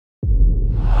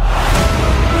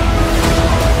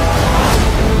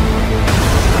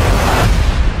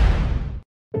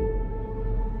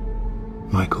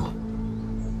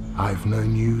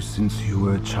you since you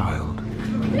were a child.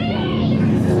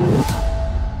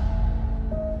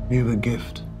 You have a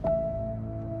gift.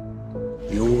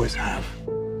 You always have.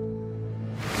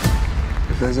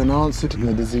 If there's an answer to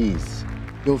your disease,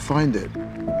 you'll find it.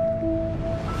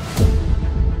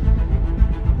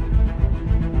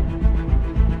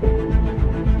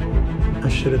 I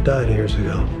should have died years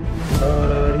ago.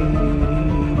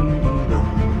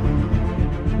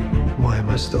 Why am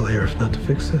I still here if not to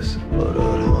fix this?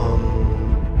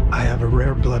 I have a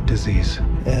rare blood disease,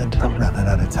 and I'm running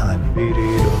out of time.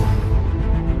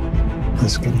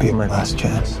 This could be my last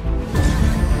chance.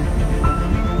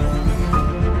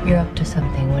 You're up to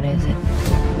something. What is it?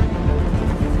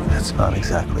 It's not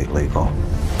exactly legal.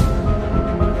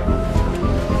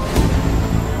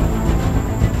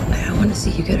 I don't want to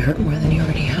see you get hurt more than you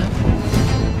already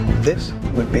have. This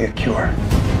would be a cure.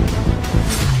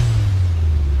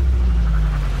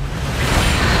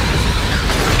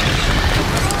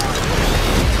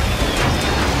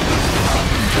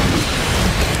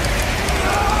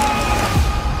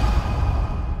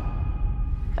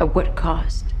 At what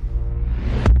cost?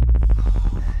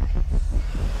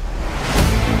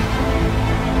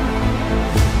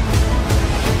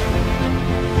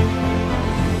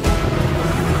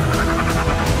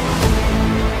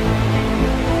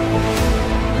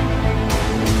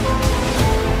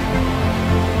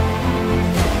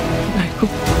 Michael,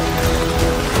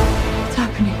 what's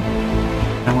happening?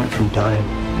 I went from dying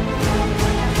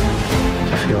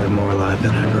to feeling more alive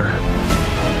than ever.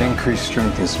 Increased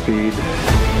strength and speed.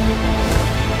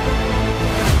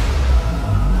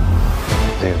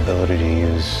 The ability to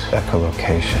use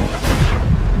echolocation.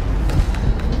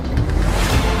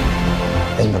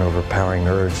 And an overpowering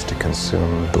urge to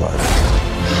consume blood.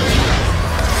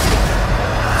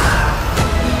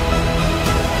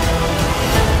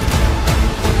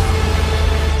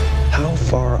 How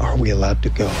far are we allowed to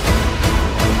go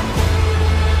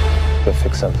to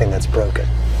fix something that's broken?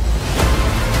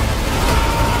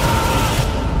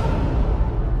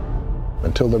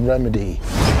 Until the remedy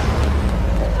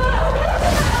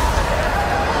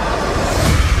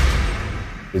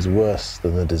is worse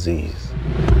than the disease.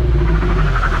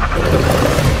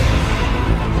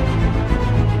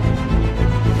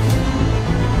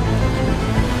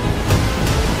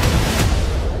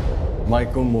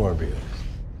 Michael Morbius.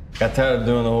 Got tired of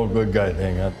doing the whole good guy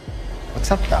thing, huh?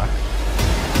 What's up, Doc?